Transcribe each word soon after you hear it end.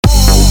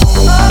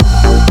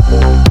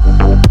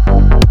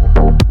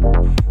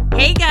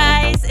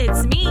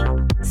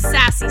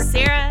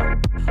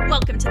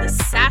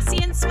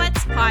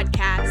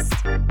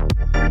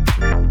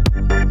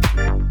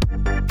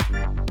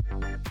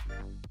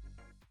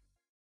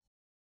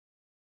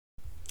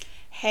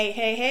Hey,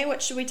 hey, hey,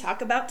 what should we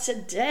talk about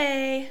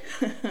today?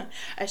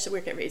 I should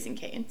work at Raising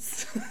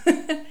Cane's.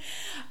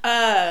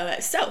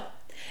 So,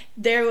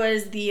 there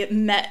was the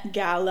Met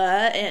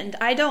Gala, and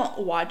I don't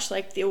watch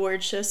like the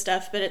award show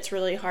stuff, but it's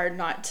really hard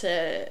not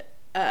to,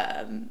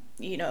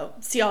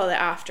 see all the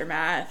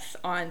aftermath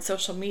on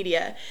social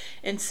media.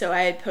 And so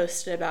I had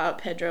posted about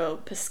Pedro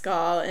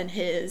Pascal and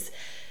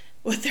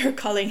what they're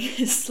calling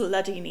his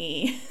slutty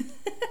knee.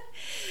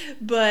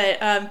 But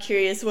I'm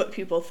curious what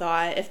people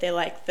thought, if they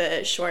like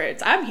the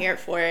shorts. I'm here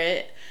for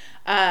it.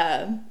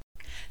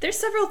 There's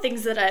several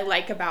things that I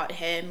like about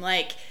him.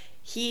 Like,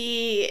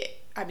 he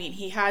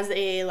has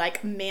a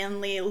like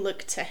manly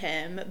look to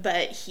him,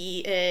 but he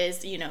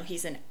is,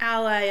 he's an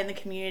ally in the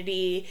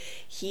community.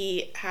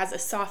 He has a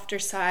softer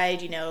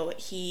side,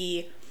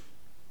 he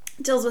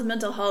deals with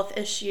mental health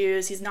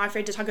issues. He's not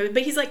afraid to talk about it,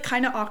 but he's like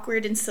kind of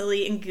awkward and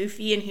silly and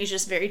goofy, and he's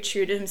just very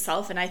true to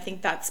himself. And I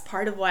think that's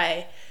part of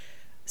why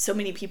so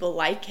many people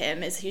like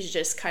him, is he's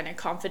just kind of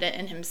confident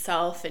in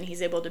himself and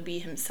he's able to be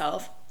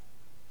himself.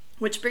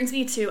 Which brings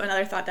me to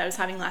another thought that I was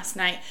having last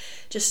night,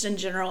 just in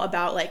general,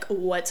 about like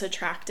what's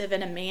attractive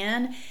in a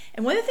man.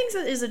 And one of the things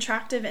that is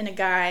attractive in a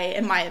guy,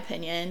 in my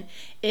opinion,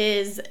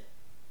 is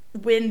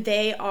when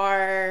they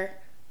are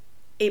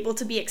able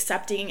to be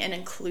accepting and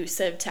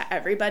inclusive to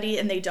everybody,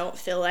 and they don't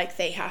feel like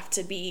they have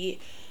to be,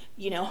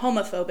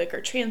 homophobic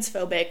or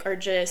transphobic or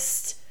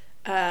just,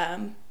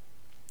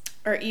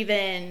 or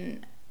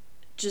even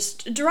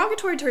just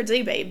derogatory towards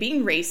anybody,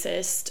 being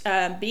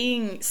racist,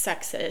 being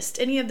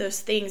sexist, any of those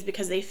things,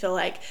 because they feel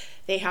like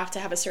they have to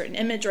have a certain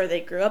image or they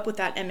grew up with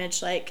that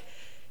image. Like,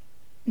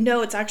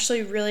 no, it's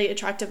actually really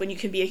attractive when you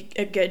can be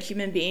a good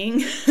human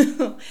being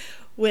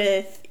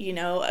with,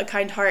 a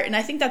kind heart. And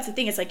I think that's the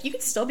thing. It's like, you can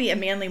still be a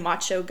manly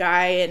macho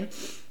guy and,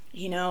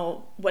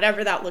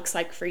 whatever that looks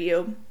like for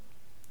you,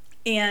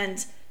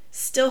 and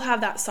still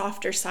have that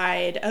softer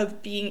side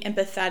of being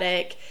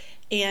empathetic.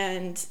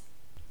 And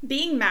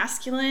being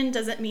masculine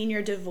doesn't mean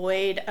you're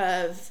devoid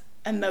of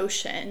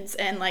emotions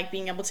and like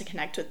being able to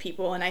connect with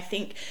people. And I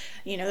think,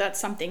 that's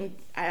something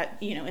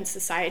in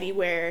society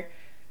where,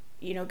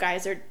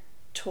 guys are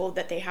told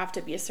that they have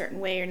to be a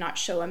certain way or not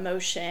show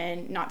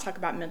emotion, not talk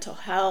about mental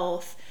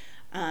health,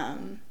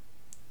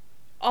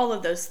 all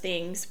of those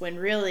things, when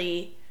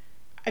really,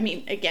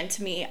 again,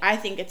 to me, I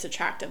think it's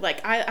attractive.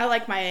 Like, I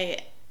like my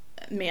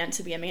man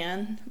to be a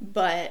man,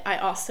 but I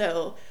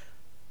also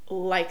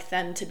like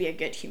them to be a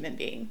good human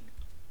being.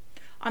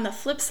 On the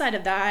flip side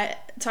of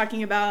that,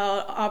 talking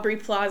about Aubrey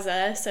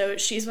Plaza, so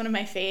she's one of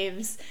my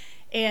faves,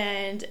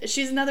 and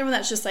she's another one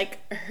that's just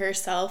like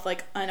herself,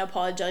 like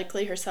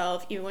unapologetically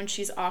herself, even when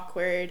she's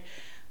awkward.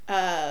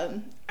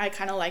 I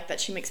kind of like that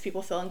she makes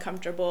people feel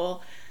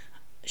uncomfortable.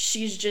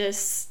 She's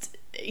just,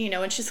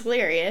 and she's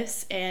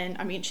hilarious,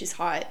 and she's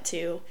hot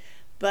too,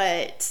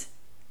 but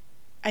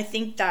I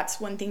think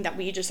that's one thing that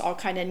we just all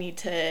kind of need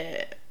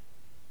to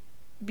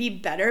be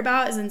better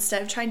about, is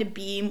instead of trying to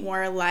be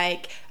more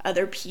like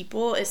other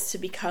people, is to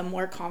become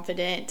more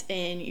confident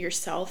in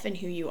yourself and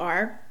who you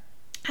are.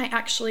 I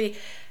actually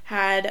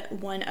had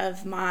one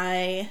of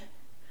my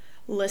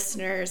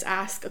listeners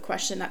ask a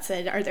question that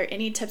said, are there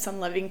any tips on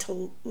learning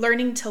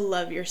to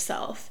love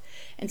yourself?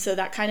 And so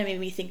that kind of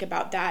made me think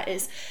about that.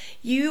 It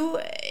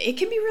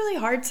can be really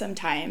hard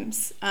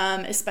sometimes,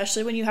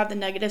 especially when you have the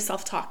negative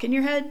self-talk in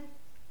your head.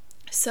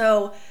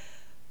 So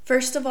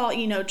first of all,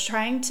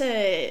 trying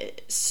to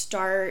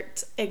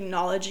start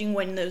acknowledging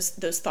when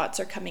those thoughts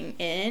are coming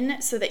in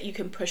so that you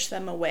can push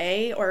them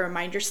away or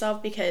remind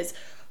yourself, because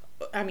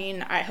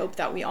I hope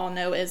that we all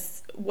know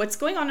is what's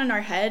going on in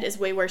our head is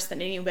way worse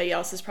than anybody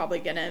else is probably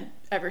going to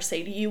ever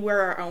say to you. We're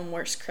our own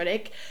worst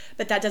critic,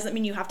 but that doesn't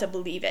mean you have to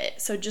believe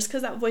it. So just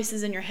because that voice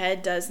is in your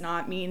head does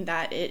not mean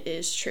that it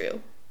is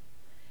true.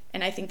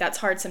 And I think that's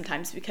hard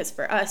sometimes, because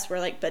for us, we're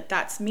like, but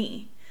that's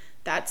me.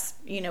 That's,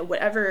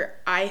 whatever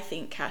I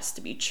think has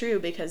to be true,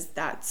 because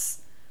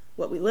that's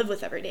what we live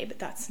with every day, but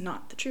that's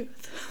not the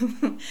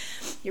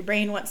truth. Your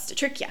brain wants to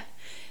trick you.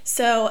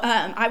 So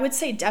I would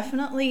say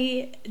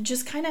definitely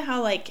just kind of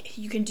how like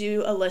you can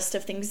do a list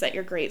of things that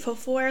you're grateful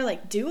for.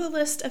 Like, do a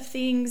list of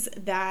things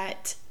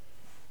that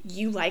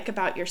you like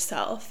about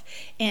yourself.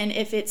 And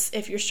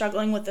if you're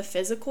struggling with the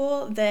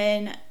physical,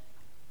 then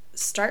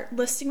start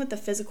listing with the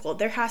physical.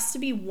 There has to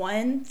be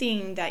one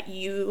thing that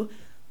you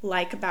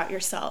like about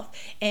yourself,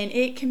 and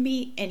it can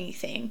be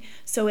anything.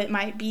 So it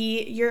might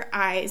be your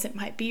eyes, it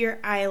might be your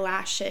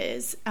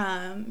eyelashes,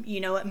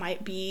 it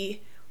might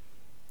be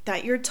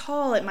that you're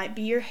tall, it might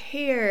be your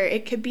hair,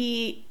 it could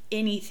be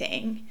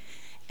anything.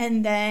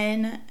 And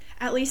then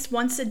at least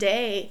once a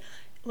day,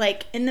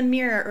 like in the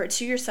mirror or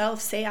to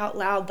yourself, say out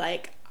loud,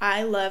 like,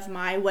 I love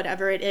my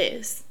whatever it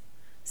is.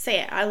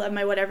 Say it, I love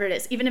my whatever it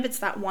is, even if it's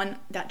that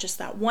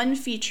one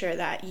feature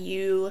that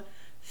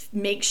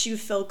makes you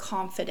feel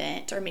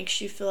confident, or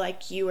makes you feel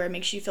like you, or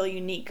makes you feel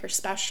unique or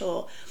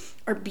special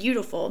or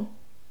beautiful,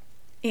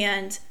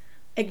 and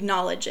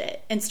acknowledge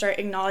it and start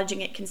acknowledging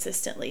it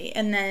consistently.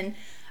 And then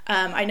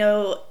I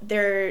know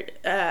there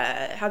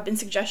have been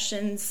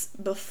suggestions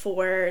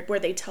before where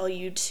they tell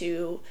you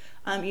to,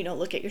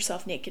 look at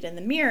yourself naked in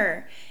the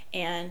mirror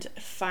and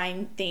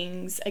find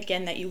things,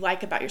 again, that you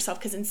like about yourself.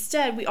 Because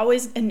instead, we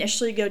always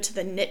initially go to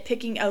the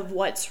nitpicking of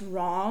what's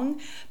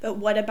wrong, but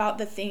what about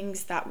the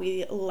things that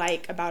we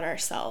like about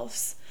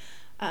ourselves?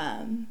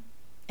 And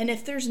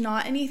if there's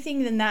not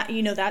anything, then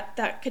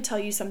that could tell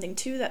you something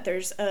too, that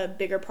there's a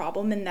bigger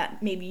problem and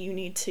that maybe you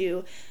need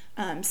to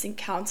seek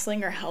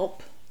counseling or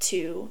help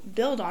to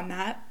build on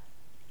that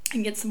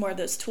and get some more of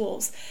those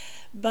tools.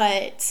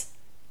 But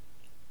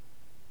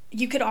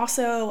you could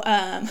also,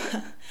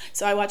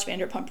 so I watch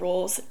Vanderpump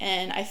Rules,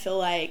 and I feel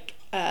like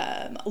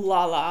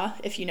Lala,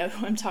 if you know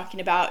who I'm talking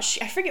about,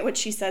 I forget what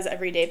she says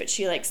every day, but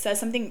she like says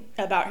something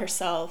about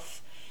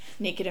herself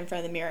naked in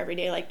front of the mirror every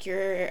day. Like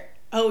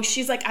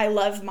she's like, I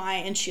love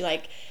mine. And she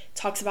like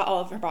talks about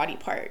all of her body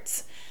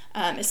parts.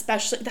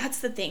 Especially, that's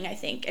the thing, I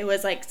think. It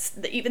was like,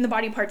 even the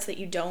body parts that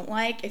you don't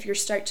like, if you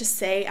start to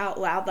say out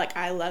loud, like,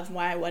 I love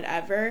my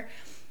whatever,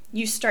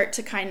 you start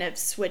to kind of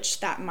switch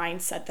that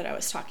mindset that I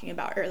was talking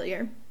about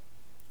earlier.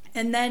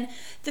 And then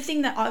the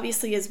thing that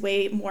obviously is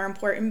way more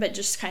important, but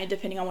just kind of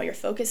depending on what your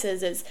focus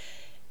is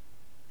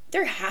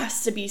there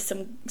has to be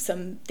some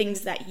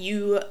things that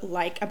you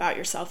like about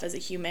yourself as a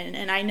human.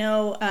 And I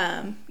know,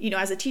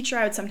 as a teacher,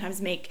 I would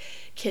sometimes make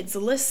kids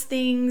list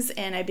things,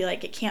 and I'd be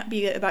like, it can't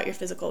be about your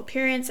physical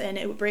appearance. And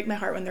it would break my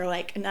heart when they're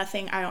like,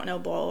 nothing, I don't know,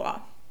 blah, blah,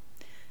 blah.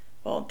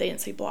 Well, they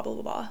didn't say blah, blah,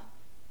 blah, blah.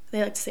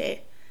 They like to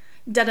say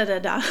da, da, da,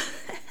 da.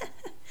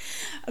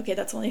 Okay,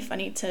 that's only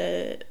funny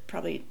to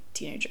probably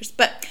teenagers.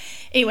 But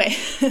anyway,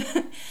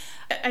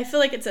 I feel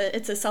like it's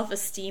a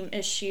self-esteem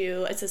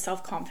issue. It's a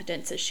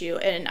self-confidence issue.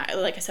 And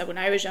like I said, when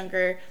I was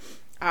younger,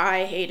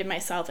 I hated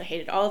myself. I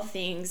hated all the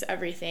things,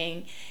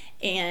 everything.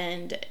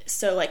 And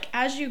so like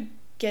as you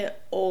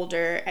get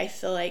older, I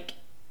feel like,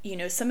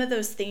 some of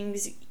those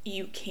things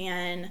you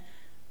can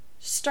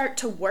start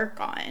to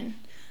work on.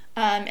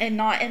 And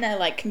not in a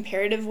like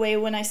comparative way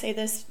when I say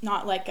this,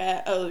 not like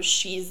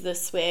she's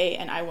this way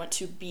and I want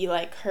to be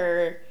like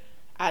her,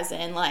 as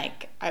in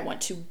like I want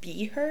to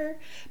be her,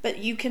 but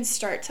you can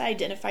start to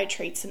identify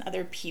traits in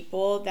other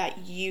people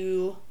that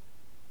you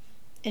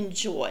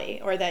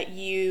enjoy or that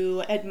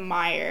you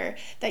admire,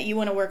 that you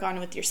want to work on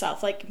with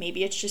yourself. Like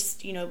maybe it's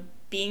just,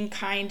 being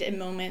kind in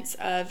moments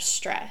of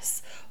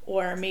stress,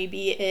 or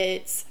maybe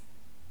it's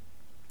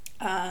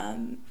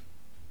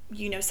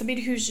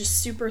somebody who's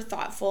just super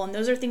thoughtful, and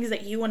those are things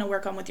that you want to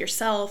work on with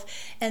yourself.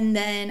 And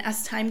then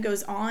as time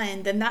goes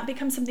on, then that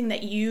becomes something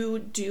that you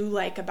do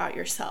like about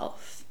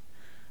yourself.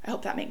 I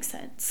hope that makes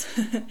sense.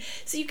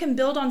 So you can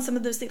build on some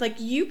of those things. Like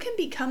you can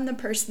become the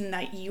person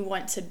that you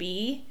want to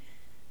be,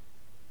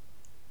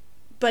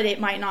 but it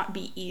might not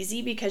be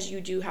easy because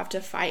you do have to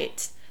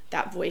fight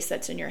that voice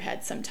that's in your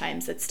head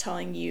sometimes that's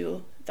telling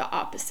you the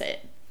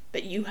opposite.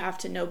 But you have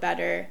to know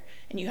better,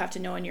 and you have to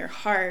know in your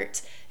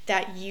heart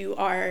that you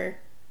are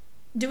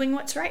doing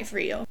what's right for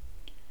you.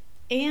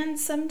 And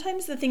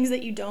sometimes the things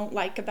that you don't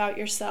like about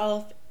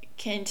yourself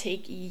can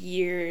take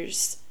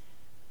years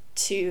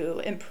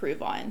to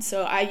improve on.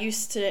 So I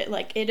used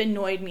to, it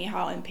annoyed me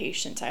how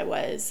impatient I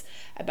was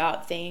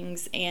about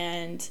things.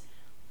 And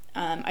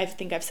I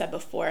think I've said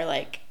before,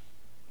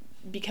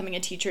 becoming a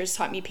teacher has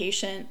taught me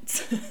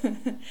patience.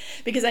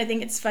 Because I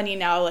think it's funny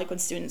now, when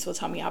students will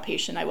tell me how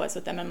patient I was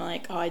with them, I'm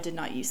like, oh, I did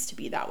not used to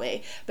be that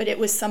way. But it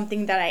was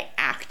something that I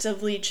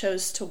actively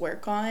chose to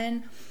work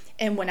on.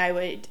 And when I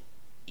would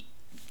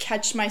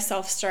catch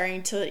myself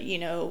starting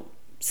to,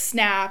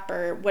 snap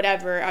or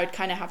whatever, I would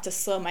kind of have to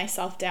slow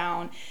myself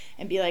down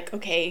and be like,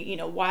 okay,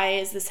 why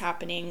is this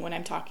happening when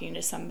I'm talking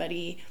to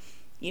somebody?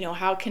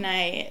 How can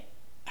I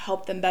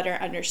help them better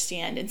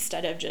understand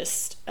instead of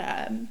just,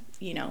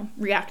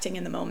 reacting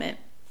in the moment?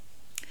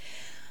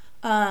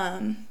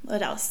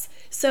 What else?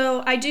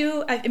 So I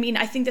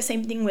think the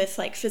same thing with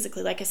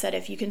physically. Like I said,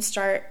 if you can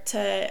start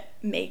to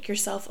make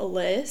yourself a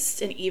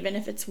list, and even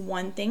if it's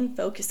one thing,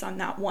 focus on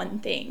that one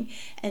thing,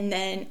 and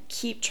then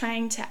keep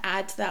trying to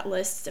add to that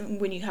list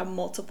when you have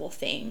multiple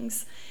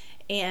things,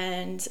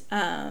 and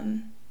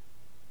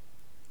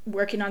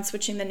working on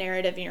switching the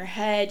narrative in your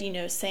head,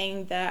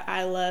 saying that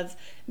I love,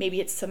 maybe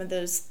it's some of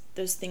those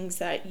things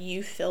that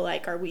you feel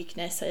like are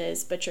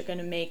weaknesses, but you're going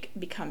to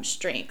become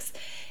strengths.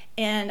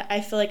 And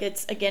I feel like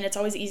it's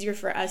always easier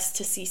for us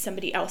to see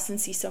somebody else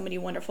and see so many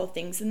wonderful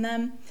things in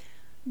them.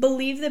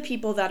 Believe the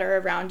people that are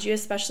around you,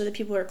 especially the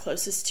people who are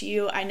closest to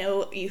you. I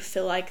know you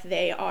feel like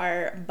they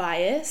are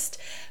biased,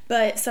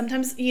 but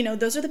sometimes,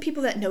 those are the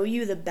people that know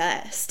you the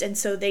best. And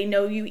so they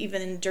know you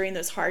even during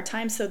those hard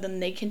times. So then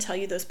they can tell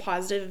you those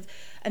positive,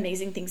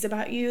 amazing things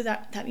about you.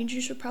 That means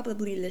you should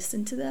probably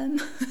listen to them.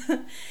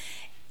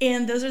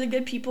 And those are the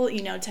good people,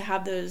 to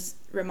have those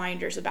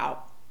reminders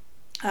about.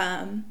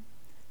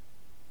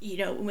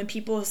 When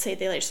people say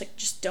they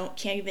just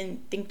can't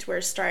even think to where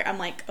to start, I'm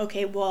like,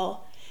 okay,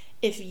 well,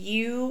 if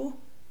you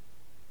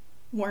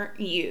weren't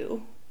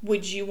you,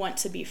 would you want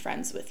to be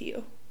friends with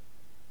you?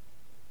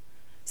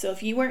 So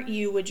if you weren't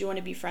you, would you want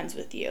to be friends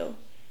with you?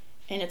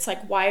 And it's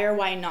like, why or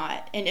why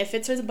not? And if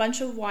it's a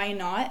bunch of why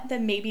not,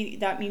 then maybe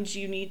that means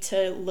you need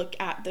to look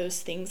at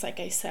those things, like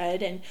I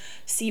said, and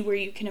see where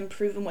you can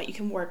improve and what you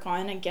can work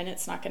on. Again,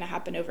 it's not going to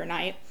happen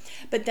overnight.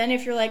 But then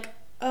if you're like,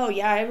 oh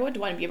yeah, I would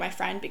want to be my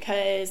friend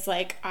because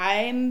like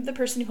I'm the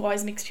person who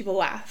always makes people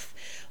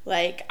laugh.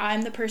 Like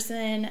I'm the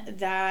person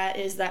that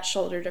is that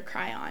shoulder to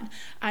cry on.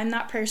 I'm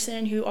that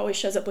person who always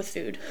shows up with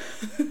food.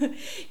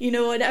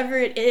 Whatever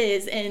it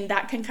is, and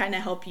that can kind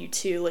of help you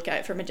to look at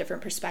it from a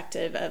different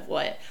perspective of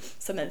what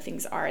some of the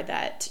things are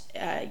that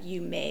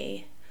you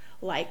may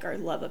like or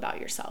love about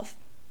yourself.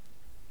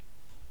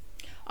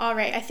 All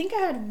right, I think I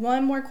had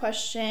one more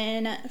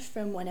question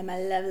from one of my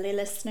lovely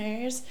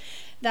listeners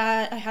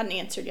that I hadn't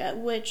answered yet,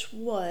 which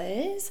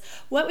was,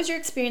 what was your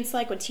experience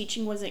like when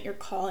teaching wasn't your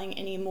calling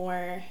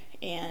anymore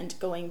and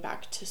going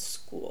back to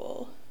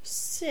school?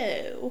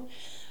 So,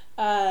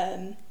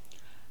 I've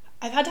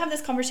had to have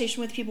this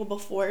conversation with people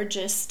before,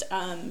 just,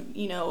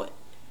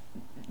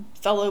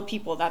 fellow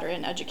people that are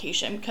in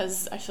education,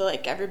 because I feel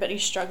like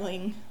everybody's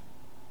struggling,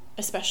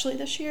 especially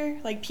this year.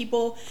 Like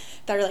people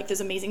that are like those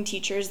amazing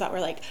teachers that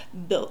were like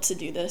built to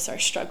do this are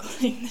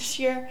struggling this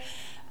year.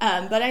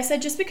 But I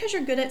said, just because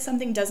you're good at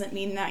something doesn't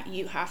mean that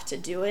you have to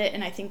do it.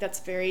 And I think that's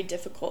very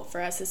difficult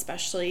for us,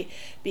 especially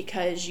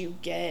because you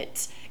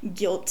get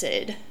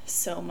guilted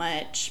so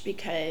much,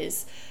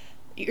 because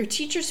your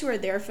teachers who are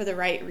there for the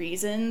right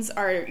reasons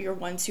are your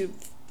ones who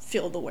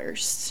feel the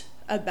worst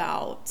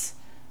about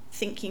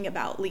thinking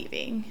about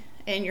leaving.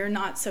 And your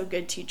not so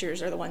good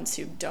teachers are the ones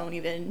who don't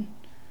even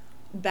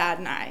bat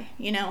an eye,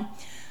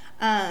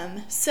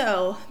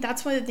 so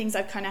that's one of the things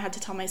I've kind of had to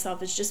tell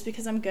myself is just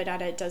because I'm good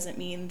at it doesn't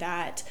mean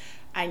that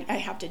I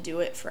have to do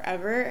it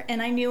forever.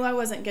 And I knew I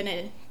wasn't going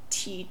to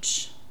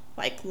teach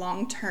like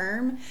long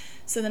term.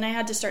 So then I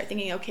had to start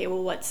thinking, okay,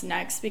 well, what's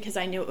next? Because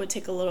I knew it would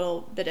take a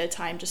little bit of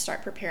time to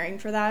start preparing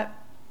for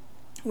that,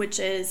 which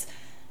is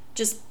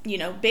just,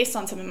 based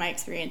on some of my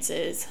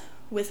experiences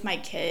with my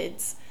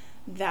kids,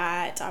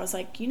 that I was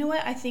like, you know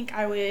what, I think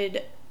I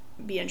would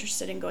be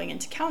interested in going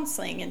into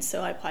counseling. And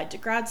so I applied to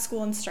grad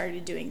school and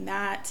started doing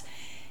that.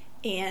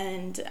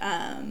 And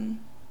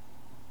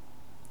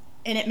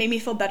it made me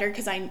feel better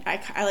because I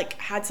like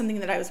had something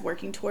that I was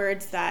working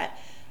towards that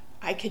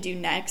I could do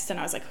next. And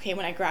I was like, okay,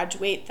 when I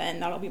graduate, then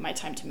that'll be my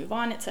time to move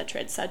on,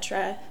 etc.,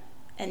 etc.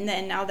 And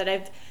then now that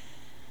I've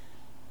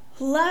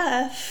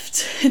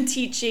left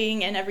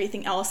teaching and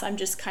everything else, I'm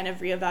just kind of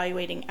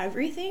reevaluating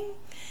everything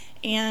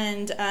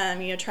and,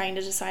 trying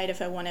to decide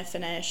if I want to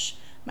finish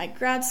my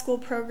grad school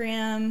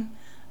program,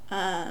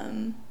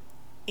 and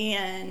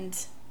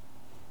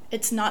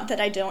it's not that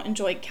I don't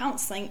enjoy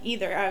counseling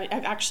either.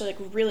 I've actually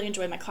really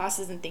enjoyed my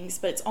classes and things,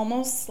 but it's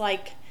almost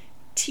like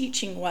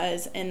teaching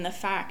was, in the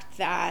fact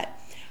that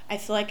I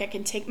feel like I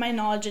can take my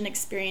knowledge and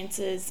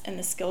experiences and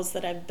the skills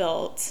that I've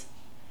built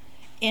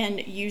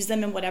and use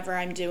them in whatever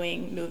I'm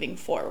doing moving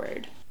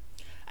forward.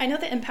 I know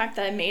the impact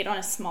that I made on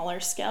a smaller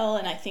scale,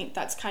 and I think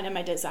that's kind of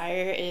my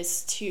desire,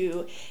 is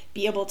to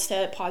be able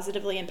to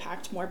positively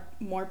impact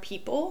more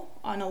people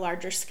on a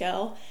larger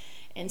scale.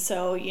 And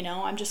so,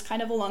 I'm just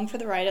kind of along for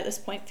the ride at this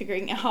point,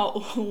 figuring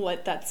out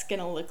what that's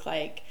going to look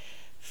like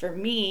for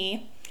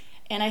me.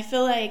 And I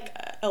feel like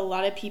a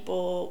lot of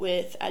people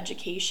with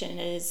education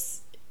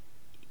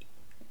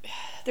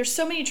there's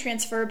so many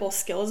transferable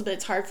skills, but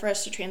it's hard for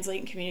us to translate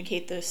and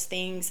communicate those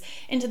things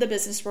into the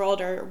business world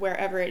or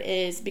wherever it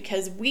is,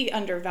 because we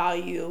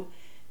undervalue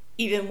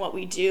even what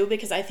we do,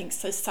 because I think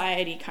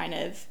society kind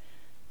of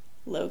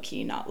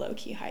low-key, not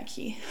low-key,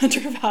 high-key,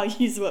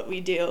 undervalues what we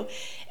do.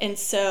 And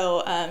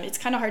so it's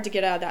kind of hard to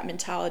get out of that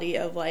mentality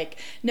of like,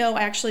 no,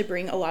 I actually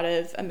bring a lot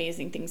of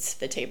amazing things to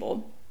the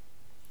table.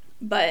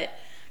 But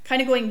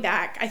kind of going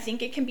back, I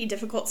think it can be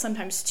difficult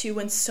sometimes too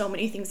when so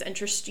many things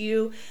interest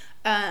you.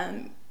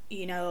 I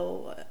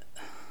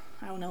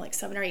don't know, like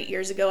 7 or 8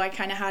 years ago, I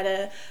kind of had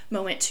a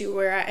moment too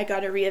where I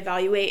got to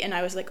reevaluate, and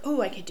I was like, oh,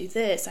 I could do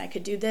this, I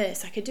could do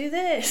this, I could do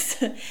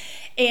this.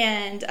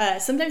 And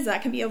sometimes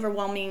that can be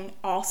overwhelming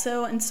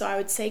also. And so I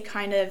would say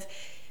kind of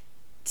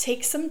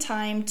take some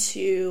time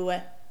to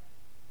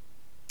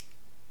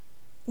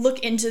look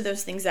into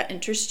those things that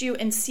interest you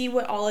and see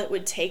what all it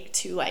would take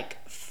to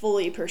like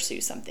fully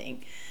pursue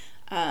something.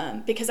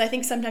 Because I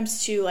think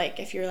sometimes too, like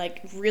if you're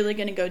like really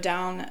going to go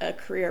down a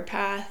career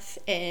path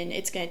and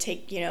it's going to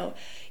take,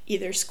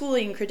 either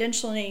schooling,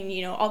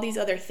 credentialing, all these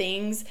other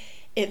things,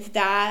 if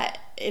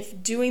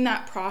doing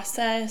that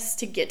process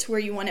to get to where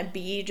you want to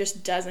be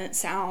just doesn't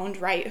sound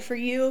right for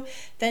you,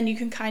 then you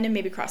can kind of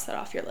maybe cross that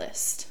off your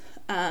list.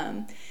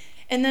 And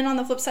then on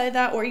the flip side of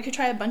that, or you could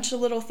try a bunch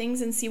of little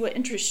things and see what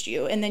interests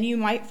you. And then you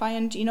might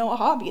find, a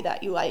hobby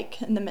that you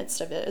like in the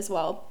midst of it as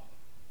well.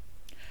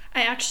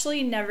 I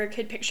actually never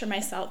could picture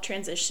myself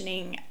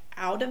transitioning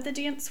out of the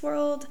dance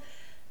world,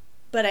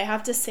 but I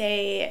have to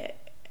say,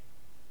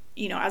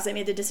 as I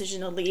made the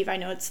decision to leave, I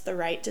know it's the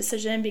right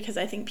decision, because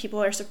I think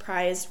people are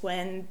surprised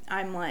when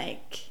I'm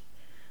like,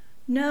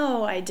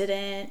 no, I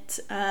didn't,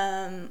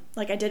 I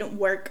didn't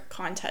work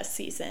contest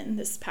season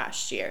this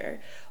past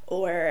year,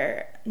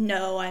 or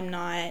no, I'm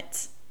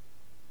not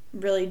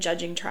really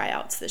judging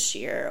tryouts this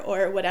year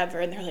or whatever.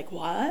 And they're like,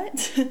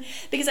 what?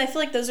 Because I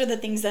feel like those are the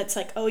things that's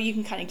like, oh, you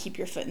can kind of keep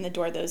your foot in the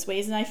door those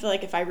ways. And I feel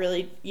like if I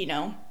really,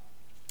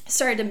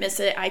 started to miss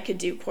it, I could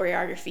do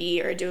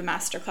choreography or do a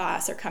master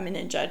class or come in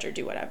and judge or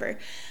do whatever.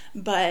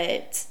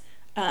 But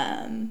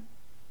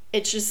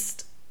it's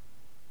just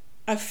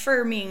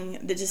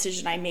affirming the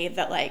decision I made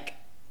that like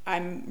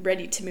I'm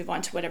ready to move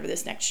on to whatever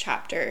this next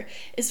chapter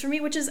is for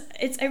me, which is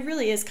it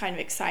really is kind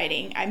of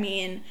exciting. I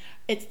mean,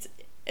 it's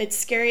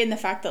scary in the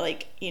fact that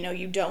like,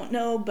 you don't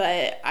know,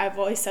 but I've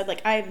always said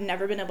like I've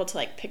never been able to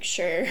like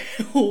picture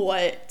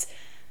what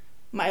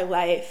my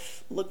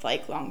life looked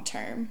like long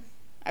term.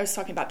 I was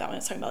talking about that when I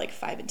was talking about like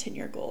 5 and 10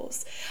 year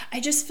goals. I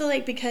just feel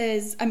like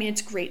because, I mean,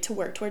 it's great to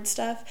work towards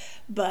stuff,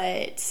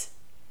 but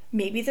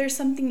maybe there's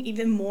something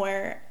even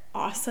more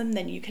awesome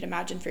than you could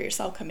imagine for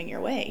yourself coming your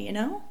way,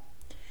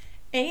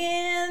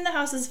 And the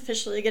house is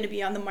officially going to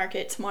be on the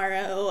market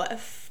tomorrow.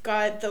 I've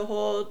got the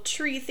whole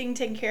tree thing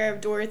taken care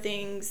of, door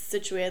things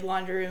situated,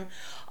 laundry room,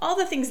 all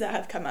the things that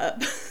have come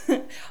up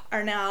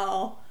are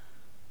now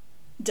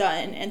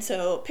done. And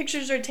so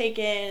pictures are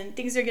taken,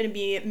 things are going to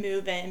be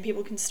moving,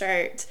 people can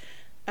start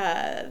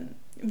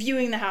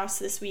viewing the house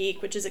this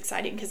week, which is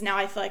exciting because now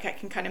I feel like I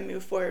can kind of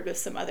move forward with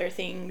some other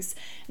things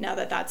now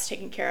that that's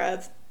taken care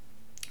of.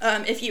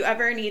 If you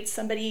ever need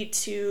somebody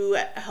to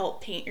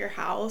help paint your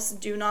house,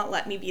 do not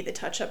let me be the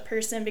touch-up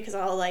person because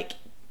I'll like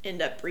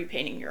end up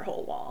repainting your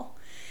whole wall.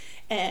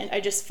 And I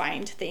just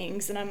find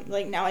things and I'm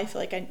like, now I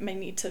feel like I might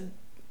need to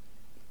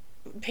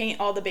paint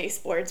all the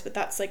baseboards, but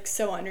that's like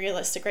so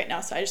unrealistic right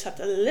now, so I just have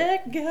to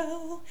let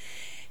go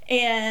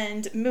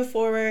and move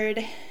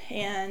forward,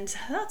 and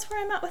that's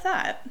where I'm at with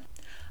that.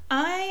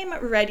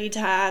 I'm ready to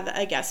have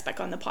a guest back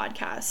on the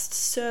podcast,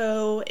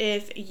 so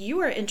if you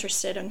are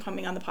interested in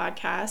coming on the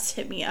podcast,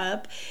 hit me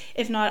up.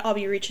 If not, I'll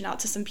be reaching out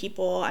to some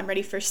people. I'm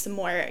ready for some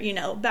more,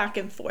 back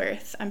and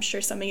forth. I'm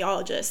sure some of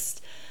y'all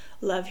just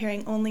love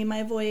hearing only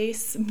my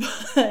voice,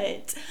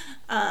 but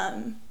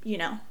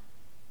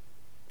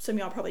some of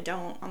y'all probably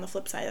don't on the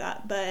flip side of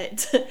that,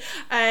 but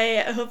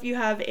I hope you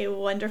have a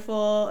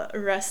wonderful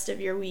rest of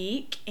your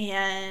week,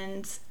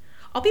 and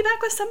I'll be back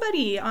with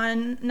somebody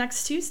on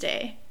next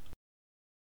Tuesday.